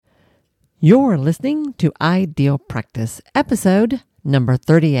You're listening to Ideal Practice, episode number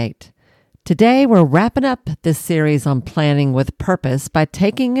 38. Today, we're wrapping up this series on planning with purpose by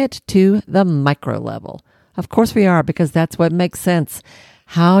taking it to the micro level. Of course we are, because that's what makes sense.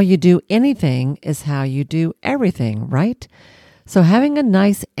 How you do anything is how you do everything, right? So having a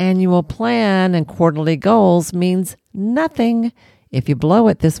nice annual plan and quarterly goals means nothing if you blow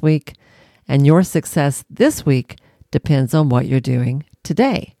it this week, and your success this week depends on what you're doing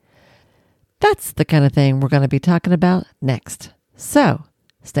today. That's the kind of thing we're going to be talking about next. So,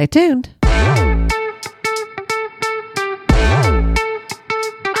 stay tuned.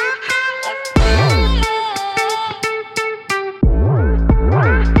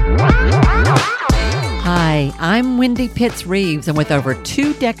 Hi, I'm Wendy Pitts-Reeves, and with over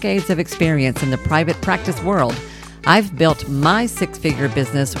 2 decades of experience in the private practice world, I've built my 6-figure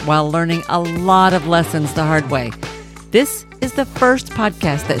business while learning a lot of lessons the hard way. This is the first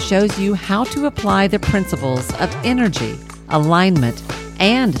podcast that shows you how to apply the principles of energy, alignment,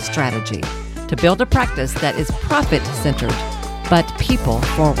 and strategy to build a practice that is profit-centered, but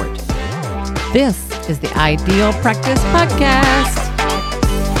people-forward. This is the Ideal Practice Podcast.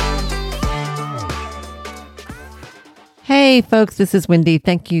 Hey folks, this is Wendy.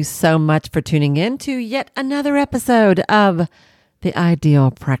 Thank you so much for tuning in to yet another episode of the Ideal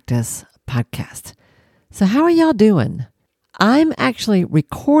Practice Podcast. So how are y'all doing? I'm actually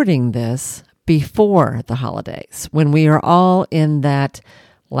recording this before the holidays, when we are all in that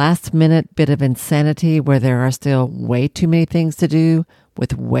last minute bit of insanity where there are still way too many things to do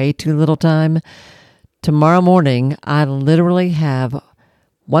with way too little time. Tomorrow morning, I literally have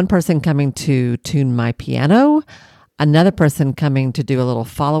one person coming to tune my piano, another person coming to do a little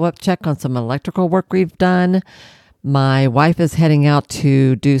follow-up check on some electrical work we've done. My wife is heading out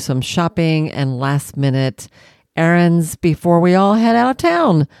to do some shopping and last-minute errands before we all head out of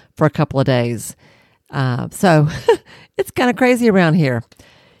town for a couple of days. So it's kind of crazy around here.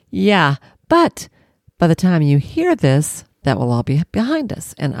 Yeah, but by the time you hear this, that will all be behind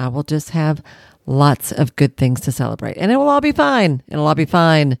us, and I will just have lots of good things to celebrate. And it will all be fine. It'll all be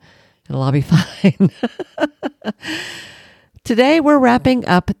fine. It'll all be fine. Today, we're wrapping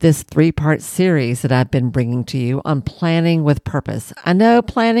up this 3-part series that I've been bringing to you on planning with purpose. I know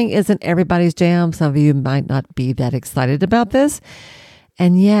planning isn't everybody's jam. Some of you might not be that excited about this.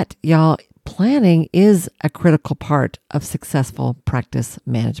 And yet, y'all, planning is a critical part of successful practice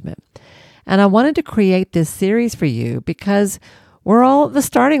management. And I wanted to create this series for you because we're all at the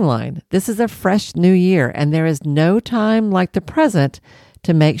starting line. This is a fresh new year, and there is no time like the present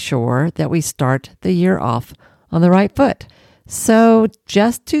to make sure that we start the year off on the right foot. So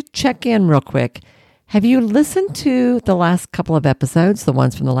just to check in real quick, have you listened to the last couple of episodes, the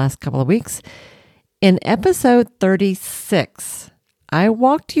ones from the last couple of weeks? In episode 36, I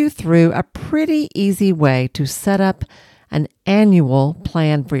walked you through a pretty easy way to set up an annual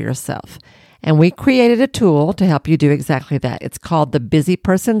plan for yourself. And we created a tool to help you do exactly that. It's called the Busy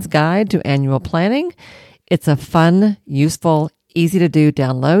Person's Guide to Annual Planning. It's a fun, useful, easy to do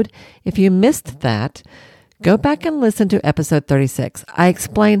download. If you missed that, go back and listen to episode 36. I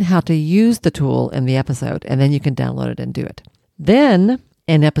explain how to use the tool in the episode, and then you can download it and do it. Then,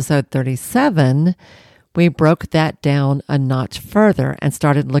 in episode 37, we broke that down a notch further and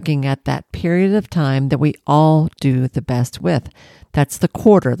started looking at that period of time that we all do the best with. That's the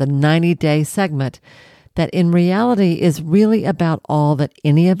quarter, the 90-day segment, that in reality is really about all that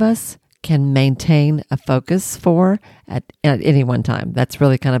any of us can maintain a focus for at any one time. That's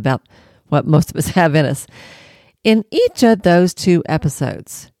really kind of about what most of us have in us. In each of those 2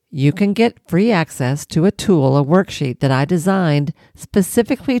 episodes, you can get free access to a tool, a worksheet that I designed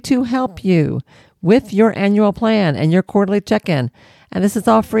specifically to help you with your annual plan and your quarterly check-in. And this is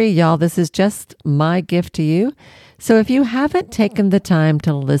all free, y'all. This is just my gift to you. So if you haven't taken the time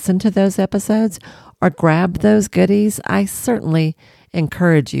to listen to those episodes or grab those goodies, I certainly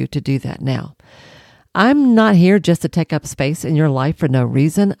encourage you to do that now. I'm not here just to take up space in your life for no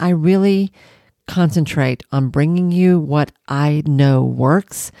reason. I really concentrate on bringing you what I know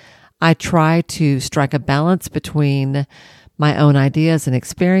works. I try to strike a balance between my own ideas and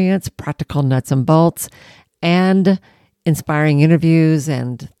experience, practical nuts and bolts, and inspiring interviews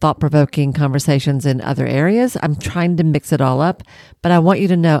and thought-provoking conversations in other areas. I'm trying to mix it all up, but I want you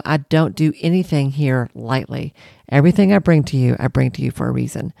to know I don't do anything here lightly. Everything I bring to you for a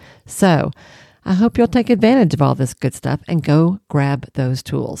reason. So I hope you'll take advantage of all this good stuff and go grab those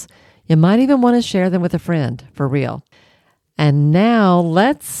tools. You might even want to share them with a friend, for real. And now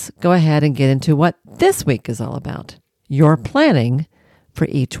let's go ahead and get into what this week is all about. Your planning for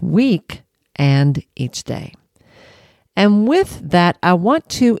each week and each day. And with that, I want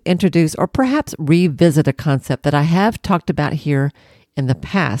to introduce or perhaps revisit a concept that I have talked about here in the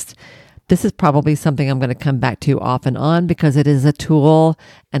past. This is probably something I'm going to come back to off and on because it is a tool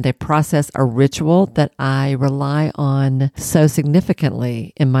and a process, a ritual that I rely on so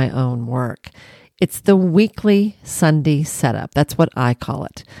significantly in my own work. It's the weekly Sunday setup. That's what I call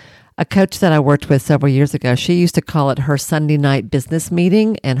it. A coach that I worked with several years ago, she used to call it her Sunday night business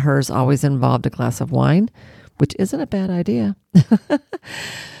meeting, and hers always involved a glass of wine, which isn't a bad idea.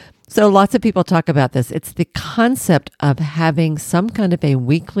 So lots of people talk about this. It's the concept of having some kind of a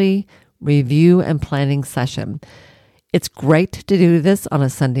weekly review and planning session. It's great to do this on a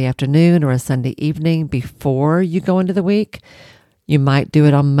Sunday afternoon or a Sunday evening before you go into the week. You might do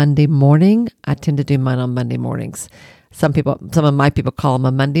it on Monday morning. I tend to do mine on Monday mornings. Some of my people call them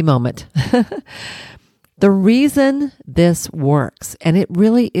a Monday moment. The reason this works, and it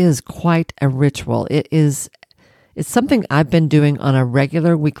really is quite a ritual, it's something I've been doing on a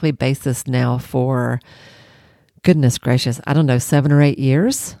regular weekly basis now for, goodness gracious, I don't know, 7 or 8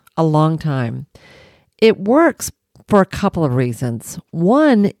 years, a long time. It works for a couple of reasons.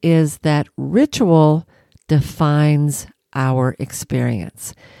 One is that ritual defines our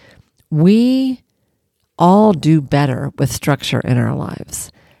experience. We all do better with structure in our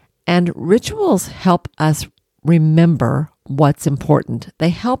lives. And rituals help us remember what's important. They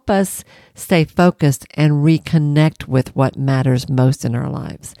help us stay focused and reconnect with what matters most in our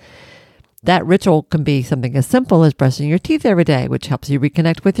lives. That ritual can be something as simple as brushing your teeth every day, which helps you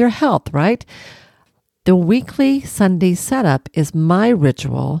reconnect with your health, right? The weekly Sunday setup is my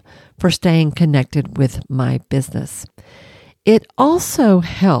ritual for staying connected with my business. It also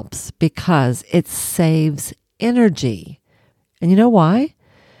helps because it saves energy. And you know why?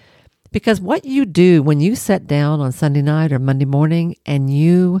 Because what you do when you sit down on Sunday night or Monday morning and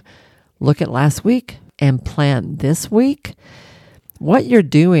you look at last week and plan this week, what you're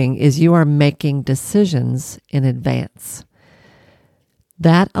doing is you are making decisions in advance.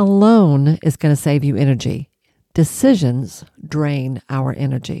 That alone is going to save you energy. Decisions drain our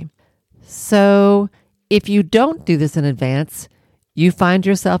energy. So if you don't do this in advance, you find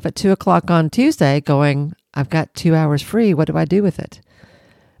yourself at 2 o'clock on Tuesday going, I've got 2 hours free. What do I do with it?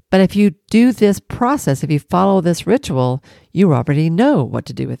 But if you do this process, if you follow this ritual, you already know what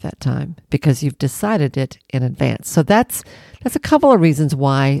to do with that time because you've decided it in advance. So that's a couple of reasons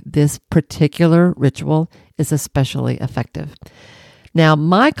why this particular ritual is especially effective. Now,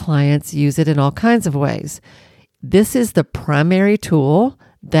 my clients use it in all kinds of ways. This is the primary tool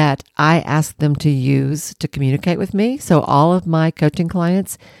that I ask them to use to communicate with me. So all of my coaching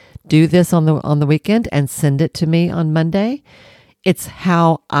clients do this on the weekend and send it to me on Monday. It's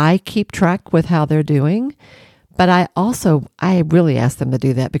how I keep track with how they're doing. But I really ask them to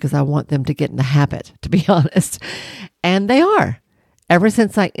do that because I want them to get in the habit, to be honest. And they are. Ever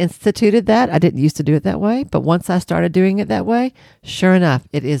since I instituted that, I didn't used to do it that way, but once I started doing it that way, sure enough,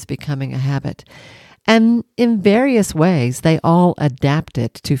 it is becoming a habit. And in various ways, they all adapt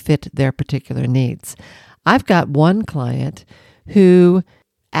it to fit their particular needs. I've got one client who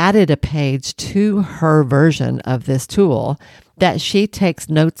added a page to her version of this tool that she takes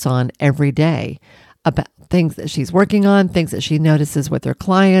notes on every day about things that she's working on, things that she notices with her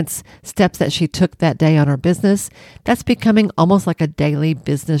clients, steps that she took that day on her business. That's becoming almost like a daily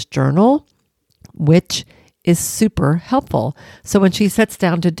business journal, which is super helpful. So when she sits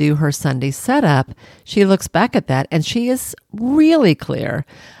down to do her Sunday setup, she looks back at that and she is really clear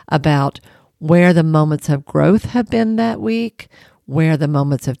about where the moments of growth have been that week, where the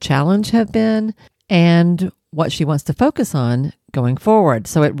moments of challenge have been, and what she wants to focus on going forward.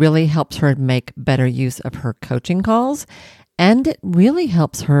 So it really helps her make better use of her coaching calls, and it really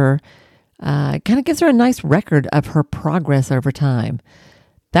helps her, kind of gives her a nice record of her progress over time.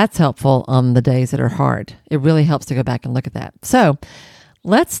 That's helpful on the days that are hard. It really helps to go back and look at that. So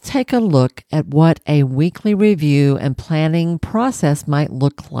let's take a look at what a weekly review and planning process might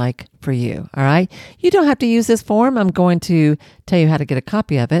look like for you. All right. You don't have to use this form. I'm going to tell you how to get a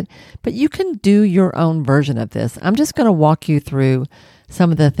copy of it, but you can do your own version of this. I'm just going to walk you through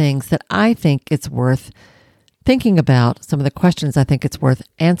some of the things that I think it's worth thinking about, some of the questions I think it's worth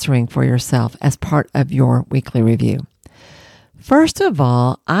answering for yourself as part of your weekly review. First of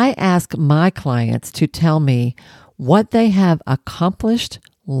all, I ask my clients to tell me what they have accomplished,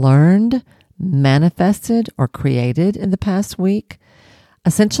 learned, manifested, or created in the past week.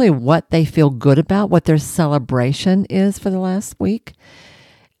 Essentially, what they feel good about, what their celebration is for the last week.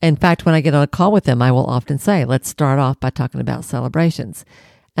 In fact, when I get on a call with them, I will often say, let's start off by talking about celebrations.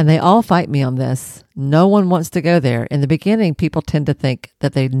 And they all fight me on this. No one wants to go there. In the beginning, people tend to think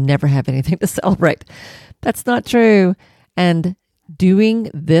that they never have anything to celebrate. That's not true. And doing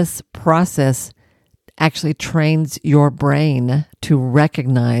this process actually trains your brain to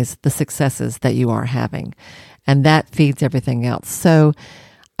recognize the successes that you are having. And that feeds everything else. So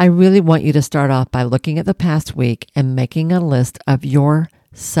I really want you to start off by looking at the past week and making a list of your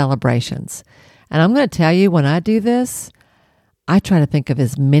celebrations. And I'm going to tell you, when I do this, I try to think of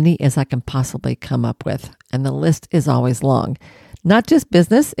as many as I can possibly come up with. And the list is always long. Not just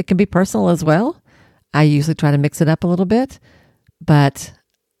business, it can be personal as well. I usually try to mix it up a little bit, but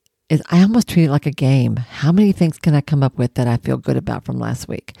I almost treat it like a game. How many things can I come up with that I feel good about from last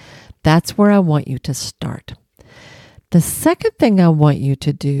week? That's where I want you to start. The second thing I want you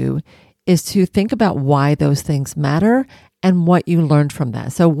to do is to think about why those things matter and what you learned from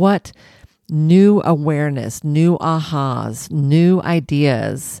that. So what new awareness, new ahas, new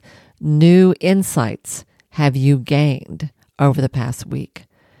ideas, new insights have you gained over the past week?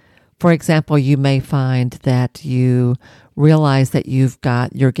 For example, you may find that you realize that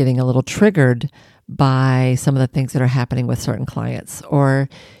you're getting a little triggered by some of the things that are happening with certain clients. Or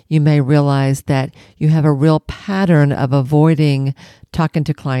you may realize that you have a real pattern of avoiding talking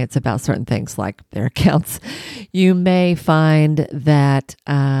to clients about certain things like their accounts. You may find that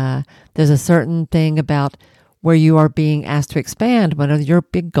there's a certain thing about where you are being asked to expand, one of your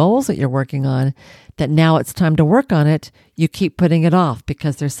big goals that you're working on, that now it's time to work on it, you keep putting it off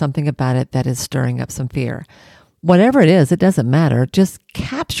because there's something about it that is stirring up some fear. Whatever it is, it doesn't matter. Just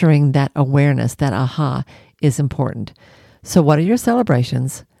capturing that awareness, that aha, is important. So what are your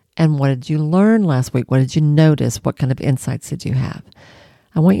celebrations? And what did you learn last week? What did you notice? What kind of insights did you have?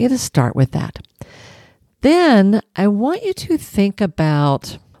 I want you to start with that. Then I want you to think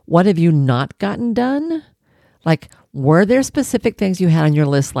about, what have you not gotten done? Like, were there specific things you had on your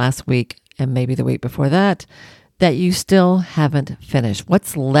list last week and maybe the week before that you still haven't finished?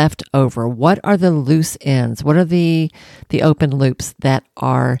 What's left over? What are the loose ends? What are the open loops that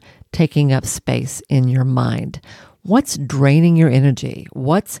are taking up space in your mind? What's draining your energy?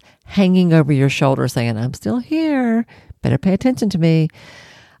 What's hanging over your shoulder saying, I'm still here, better pay attention to me?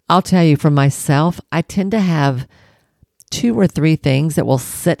 I'll tell you, for myself, I tend to have 2 or 3 things that will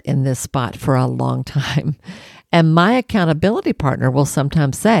sit in this spot for a long time. And my accountability partner will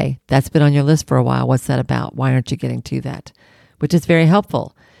sometimes say, that's been on your list for a while. What's that about? Why aren't you getting to that? Which is very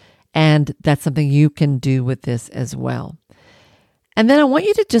helpful. And that's something you can do with this as well. And then I want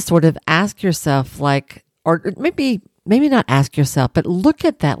you to just sort of ask yourself, or maybe not ask yourself, but look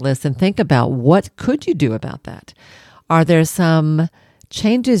at that list and think about, what could you do about that? Are there some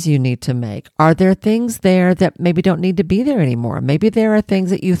changes you need to make? Are there things there that maybe don't need to be there anymore? Maybe there are things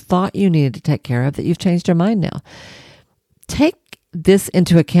that you thought you needed to take care of that you've changed your mind now. Take this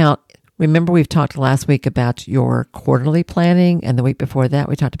into account. Remember, we've talked last week about your quarterly planning, and the week before that,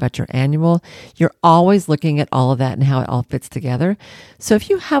 we talked about your annual. You're always looking at all of that and how it all fits together. So if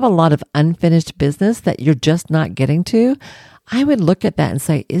you have a lot of unfinished business that you're just not getting to, I would look at that and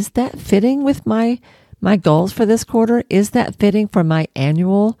say, is that fitting with my goals for this quarter? Is that fitting for my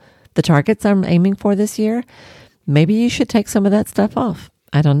annual, the targets I'm aiming for this year? Maybe you should take some of that stuff off.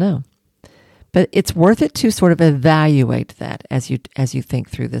 I don't know. But it's worth it to sort of evaluate that as you think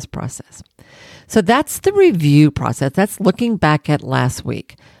through this process. So that's the review process. That's looking back at last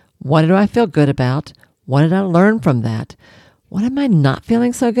week. What do I feel good about? What did I learn from that? What am I not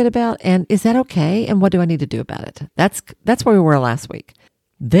feeling so good about? And is that okay? And what do I need to do about it? That's where we were last week.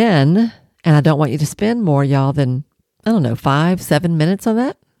 Then, and I don't want you to spend more, y'all, than, 5-7 minutes on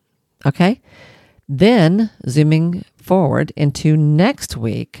that. Okay. Then zooming forward into next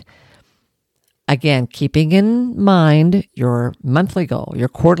week, again, keeping in mind your monthly goal, your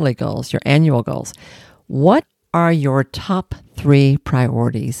quarterly goals, your annual goals. What are your top 3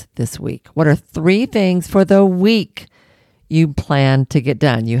 priorities this week? What are 3 things for the week you plan to get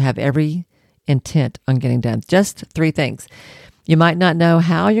done? You have every intent on getting done. Just 3 things. You might not know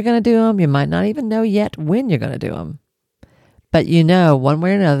how you're going to do them. You might not even know yet when you're going to do them. But one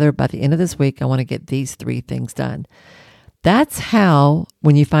way or another, by the end of this week, I want to get these 3 things done. That's how,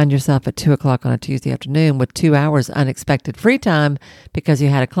 when you find yourself at 2:00 on a Tuesday afternoon with 2 hours unexpected free time because you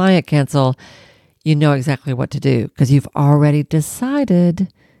had a client cancel, you know exactly what to do because you've already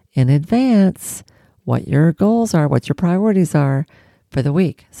decided in advance what your goals are, what your priorities are for the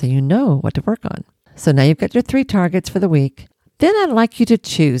week. So you know what to work on. So now you've got your 3 targets for the week. Then I'd like you to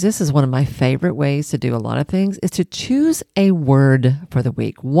choose, this is one of my favorite ways to do a lot of things, is to choose a word for the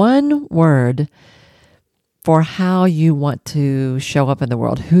week. One word for how you want to show up in the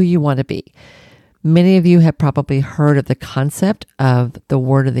world, who you want to be. Many of you have probably heard of the concept of the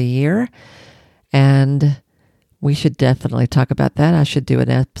word of the year, and we should definitely talk about that. I should do an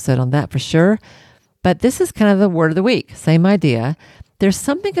episode on that for sure. But this is kind of the word of the week. Same idea. There's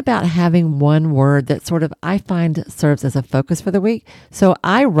something about having one word that sort of, I find, serves as a focus for the week. So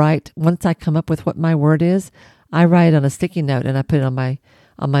I write, once I come up with what my word is, I write on a sticky note and I put it on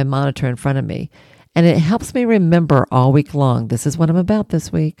my monitor in front of me. And it helps me remember all week long, this is what I'm about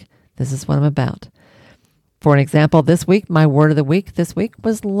this week. This is what I'm about. For an example, this week, my word of the week this week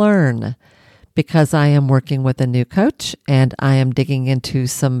was learn, because I am working with a new coach and I am digging into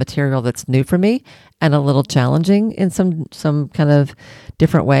some material that's new for me and a little challenging in some kind of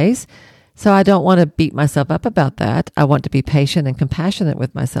different ways. So I don't want to beat myself up about that. I want to be patient and compassionate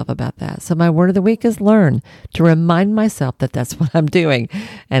with myself about that. So my word of the week is learn, to remind myself that that's what I'm doing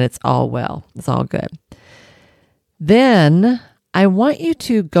and it's all well. It's all good. Then I want you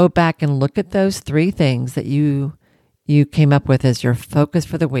to go back and look at those 3 things that you came up with as your focus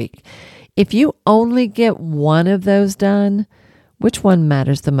for the week. If you only get one of those done, which one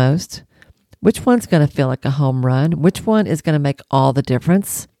matters the most? Which one's going to feel like a home run? Which one is going to make all the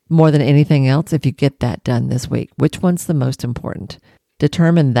difference more than anything else if you get that done this week? Which one's the most important?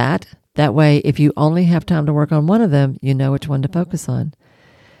 Determine that. That way, if you only have time to work on one of them, you know which one to focus on.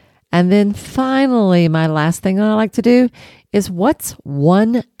 And then finally, my last thing I like to do is, what's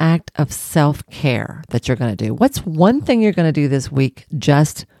one act of self-care that you're going to do? What's one thing you're going to do this week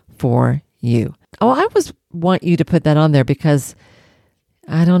just for you? Oh, I always want you to put that on there because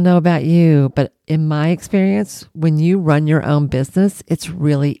I don't know about you, but in my experience, when you run your own business, it's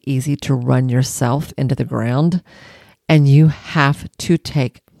really easy to run yourself into the ground, and you have to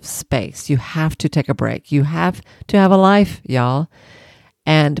take space. You have to take a break. You have to have a life, y'all.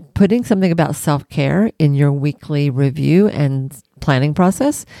 And putting something about self-care in your weekly review and planning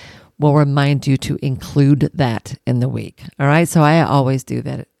process will remind you to include that in the week. All right. So I always do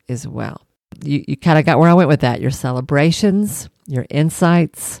that as well. You kind of got where I went with that. Your celebrations, your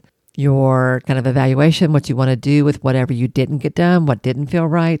insights, your kind of evaluation, what you want to do with whatever you didn't get done, what didn't feel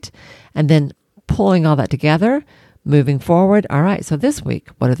right, and then pulling all that together, moving forward. All right. So this week,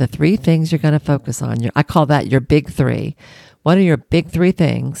 what are the 3 things you're going to focus on? I call that your big 3. What are your big 3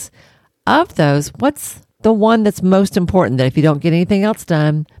 things? Of those, what's the one that's most important, that if you don't get anything else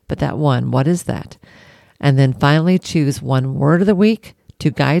done, but that one, what is that? And then finally, choose one word of the week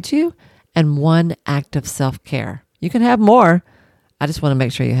to guide you and one act of self-care. You can have more. I just want to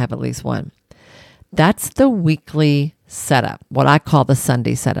make sure you have at least one. That's the weekly setup, what I call the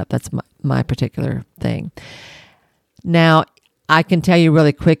Sunday setup. That's my particular thing. Now, I can tell you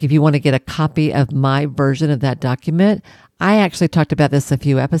really quick, if you want to get a copy of my version of that document, I actually talked about this a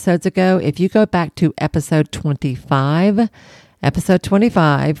few episodes ago. If you go back to episode 25,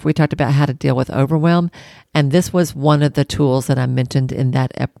 we talked about how to deal with overwhelm. And this was one of the tools that I mentioned in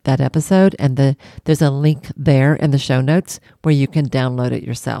that episode. And there's a link there in the show notes where you can download it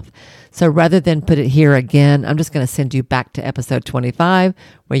yourself. So rather than put it here again, I'm just going to send you back to episode 25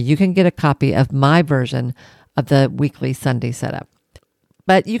 where you can get a copy of my version of the weekly Sunday setup.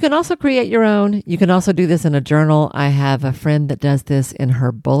 But you can also create your own. You can also do this in a journal. I have a friend that does this in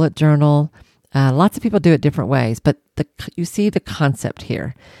her bullet journal. Lots of people do it different ways, but you see the concept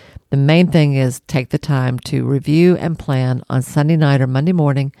here. The main thing is take the time to review and plan on Sunday night or Monday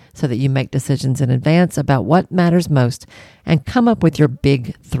morning so that you make decisions in advance about what matters most and come up with your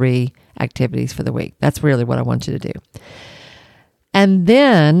big 3 activities for the week. That's really what I want you to do. And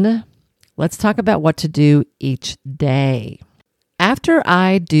then let's talk about what to do each day. After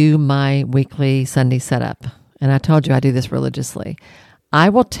I do my weekly Sunday setup, and I told you I do this religiously, I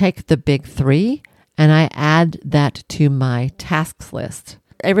will take the big 3 and I add that to my tasks list.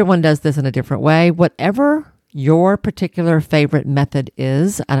 Everyone does this in a different way. Whatever your particular favorite method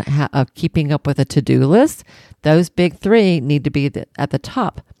is of keeping up with a to-do list, those big 3 need to be at the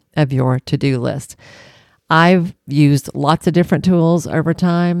top of your to-do list. I've used lots of different tools over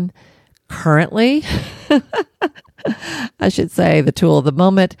time. Currently, I should say the tool of the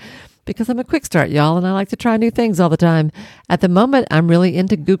moment, because I'm a quick start, y'all, and I like to try new things all the time. At the moment, I'm really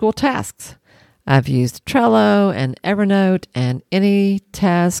into Google Tasks. I've used Trello and Evernote and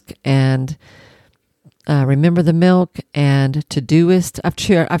AnyTask and Remember the Milk and Todoist.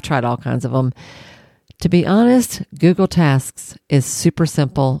 I've tried all kinds of them. To be honest, Google Tasks is super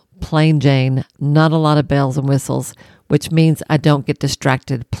simple, plain Jane, not a lot of bells and whistles, which means I don't get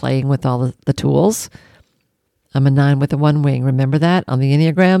distracted playing with all the tools. I'm a 9 with a 1 wing. Remember that on the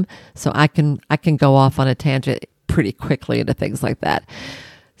Enneagram? So I can go off on a tangent pretty quickly into things like that.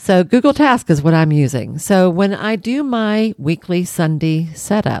 So Google Task is what I'm using. So when I do my weekly Sunday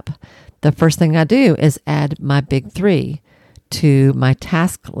setup, the first thing I do is add my big 3 to my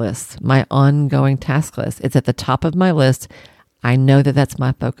task list, my ongoing task list. It's at the top of my list. I know that that's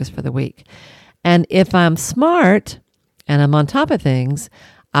my focus for the week. And if I'm smart and I'm on top of things,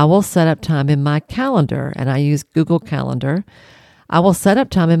 I will set up time in my calendar, and I use Google Calendar. I will set up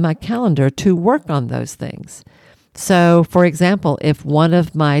time in my calendar to work on those things. So, for example, if one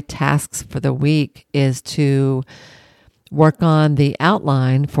of my tasks for the week is to work on the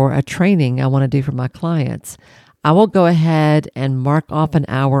outline for a training I want to do for my clients, I will go ahead and mark off an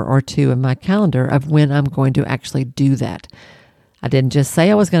hour or 2 in my calendar of when I'm going to actually do that. I didn't just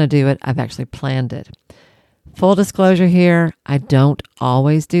say I was going to do it, I've actually planned it. Full disclosure here, I don't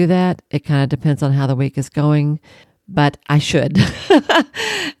always do that. It kind of depends on how the week is going, but I should.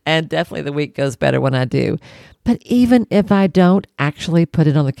 And definitely the week goes better when I do. But even if I don't actually put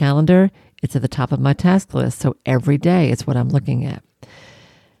it on the calendar, it's at the top of my task list. So every day it's what I'm looking at.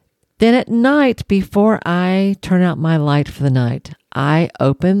 Then at night, before I turn out my light for the night, I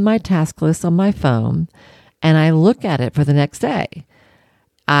open my task list on my phone and I look at it for the next day.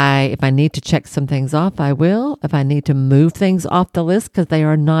 If I need to check some things off, I will. If I need to move things off the list because they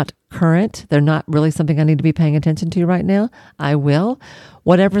are not current, they're not really something I need to be paying attention to right now, I will.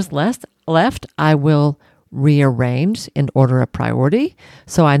 Whatever's left, I will rearrange in order of priority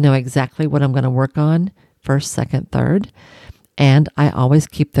so I know exactly what I'm going to work on first, second, third. And I always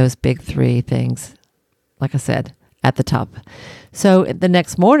keep those big 3 things, like I said, at the top. So the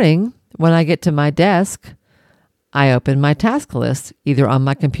next morning, when I get to my desk, I open my task list, either on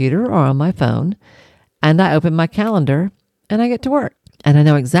my computer or on my phone, and I open my calendar and I get to work. And I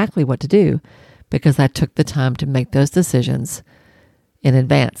know exactly what to do because I took the time to make those decisions in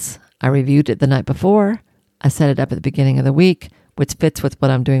advance. I reviewed it the night before. I set it up at the beginning of the week, which fits with what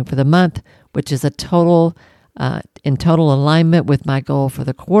I'm doing for the month, which is in total alignment with my goal for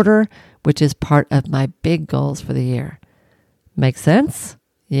the quarter, which is part of my big goals for the year. Make sense?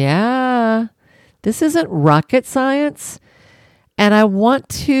 Yeah. This isn't rocket science. And I want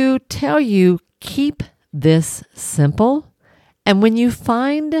to tell you, keep this simple. And when you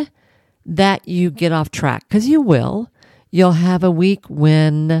find that you get off track, because you will, you'll have a week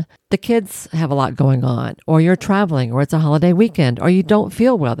when the kids have a lot going on, or you're traveling, or it's a holiday weekend, or you don't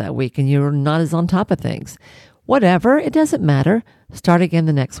feel well that week and you're not as on top of things. Whatever, it doesn't matter. Start again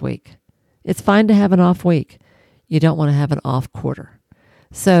the next week. It's fine to have an off week. You don't want to have an off quarter.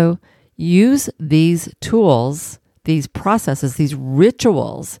 So use these tools, these processes, these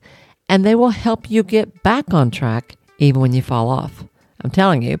rituals, and they will help you get back on track even when you fall off. I'm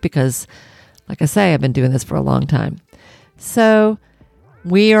telling you because, like I say, I've been doing this for a long time. So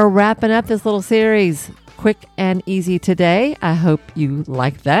we are wrapping up this little series, quick and easy today. I hope you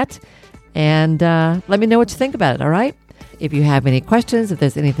like that. And let me know what you think about it, all right? If you have any questions, if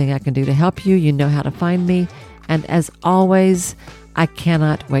there's anything I can do to help you, you know how to find me. And as always, I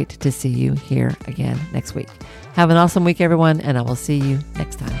cannot wait to see you here again next week. Have an awesome week, everyone, and I will see you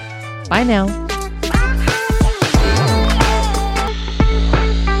next time. Bye now.